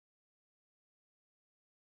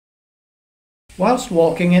Whilst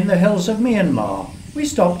walking in the hills of Myanmar, we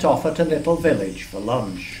stopped off at a little village for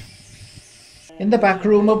lunch. In the back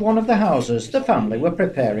room of one of the houses, the family were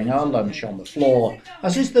preparing our lunch on the floor,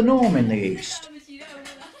 as is the norm in the East.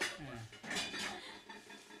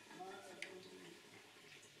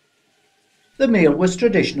 The meal was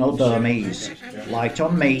traditional Burmese, light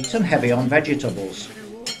on meat and heavy on vegetables,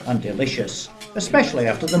 and delicious, especially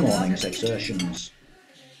after the morning's exertions.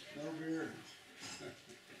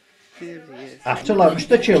 After lunch,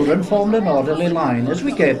 the children formed an orderly line as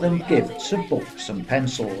we gave them gifts of books and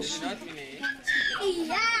pencils.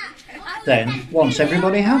 Then, once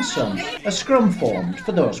everybody had some, a scrum formed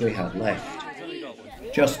for those we had left.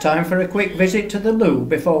 Just time for a quick visit to the loo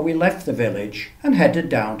before we left the village and headed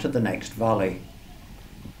down to the next valley.